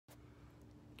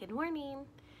Good morning.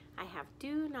 I have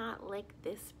Do Not Lick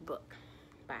This Book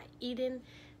by Idan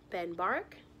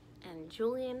Ben-Barak and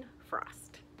Julian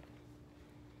Frost.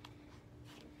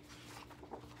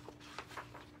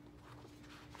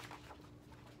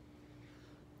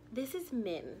 This is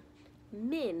Min.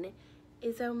 Min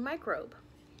is a microbe.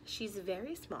 She's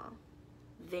very small,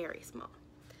 very small.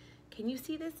 Can you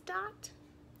see this dot?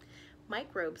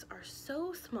 Microbes are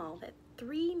so small that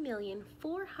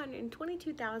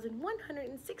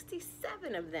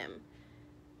 3,422,167 of them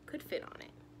could fit on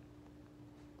it.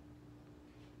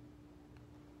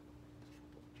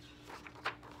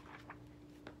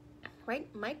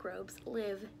 Right? Microbes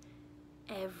live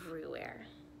everywhere.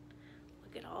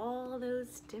 Look at all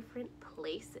those different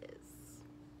places.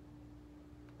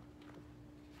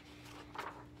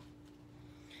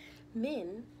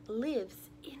 Min lives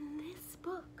in this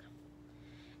book.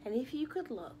 And if you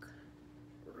could look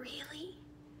really,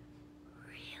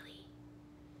 really,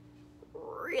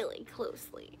 really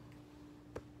closely,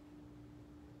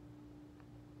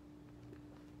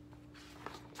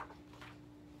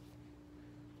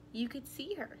 you could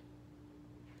see her.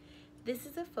 This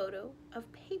is a photo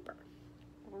of paper,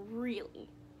 really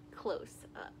close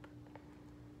up.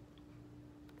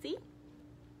 See?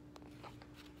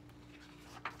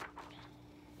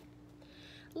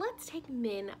 Let's take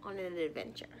Min on an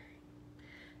adventure.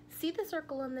 See the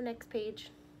circle on the next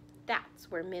page? That's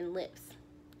where Min lives.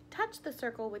 Touch the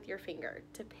circle with your finger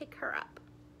to pick her up.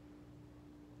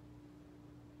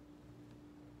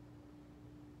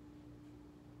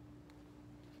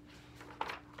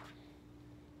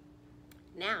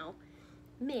 Now,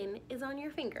 Min is on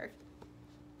your finger.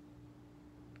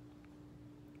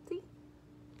 See?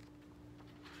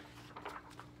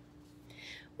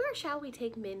 Where shall we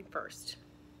take Min first?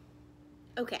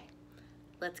 Okay,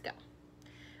 let's go.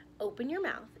 Open your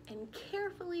mouth and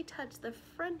carefully touch the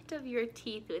front of your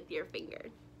teeth with your finger.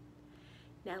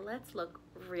 Now let's look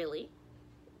really,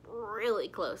 really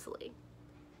closely.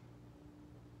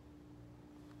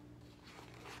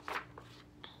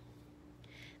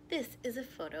 This is a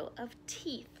photo of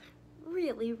teeth,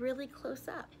 really, really close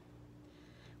up.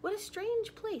 What a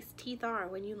strange place teeth are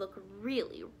when you look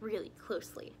really, really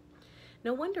closely.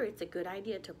 No wonder it's a good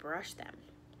idea to brush them.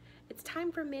 It's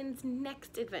time for Min's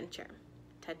next adventure.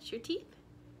 Touch your teeth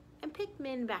and pick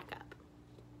Min back up.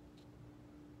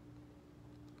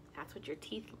 That's what your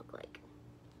teeth look like.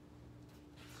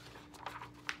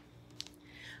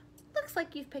 Looks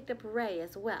like you've picked up Ray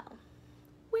as well.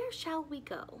 Where shall we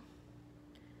go?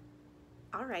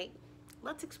 All right,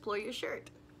 let's explore your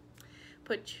shirt.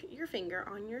 Put your finger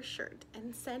on your shirt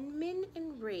and send Min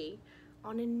and Ray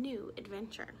on a new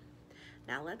adventure.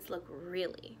 Now let's look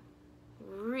really,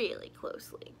 really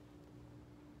closely.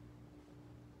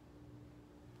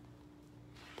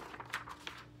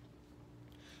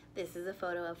 This is a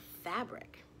photo of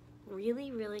fabric,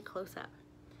 really, really close up.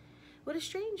 What a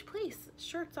strange place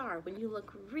shirts are when you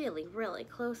look really, really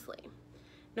closely.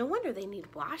 No wonder they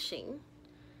need washing.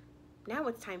 Now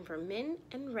it's time for Min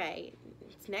and Ray's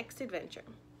next adventure.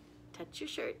 Touch your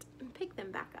shirt and pick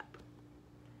them back up.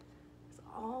 There's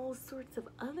all sorts of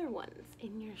other ones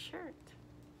in your shirt.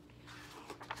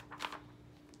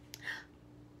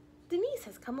 Denise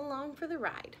has come along for the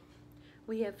ride.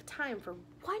 We have time for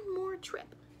one more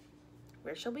trip.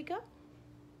 Where shall we go?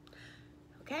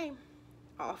 Okay,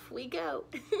 off we go.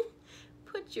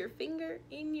 Put your finger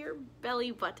in your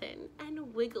belly button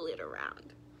and wiggle it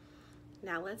around.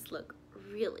 Now let's look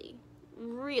really,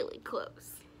 really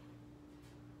close.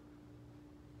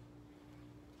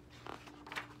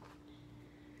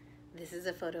 This is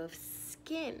a photo of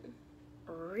skin,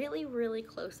 really, really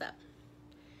close up.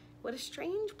 What a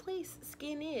strange place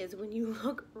skin is when you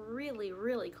look really,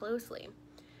 really closely.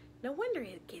 No wonder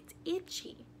it gets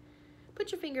itchy.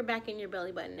 Put your finger back in your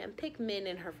belly button and pick Min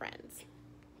and her friends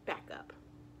back up.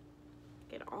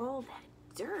 Get all that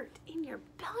dirt in your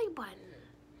belly button.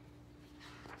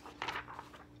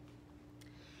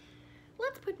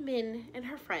 Let's put Min and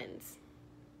her friends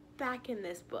back in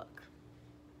this book.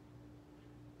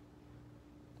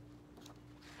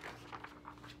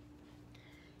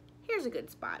 Here's a good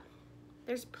spot.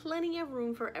 There's plenty of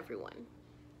room for everyone.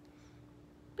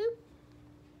 Boop.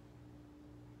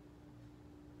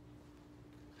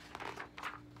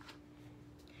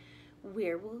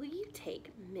 Where will you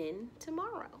take Min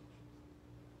tomorrow?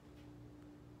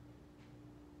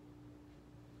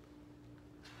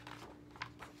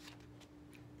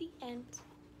 The end.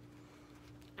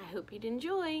 I hope you'd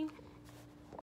enjoy.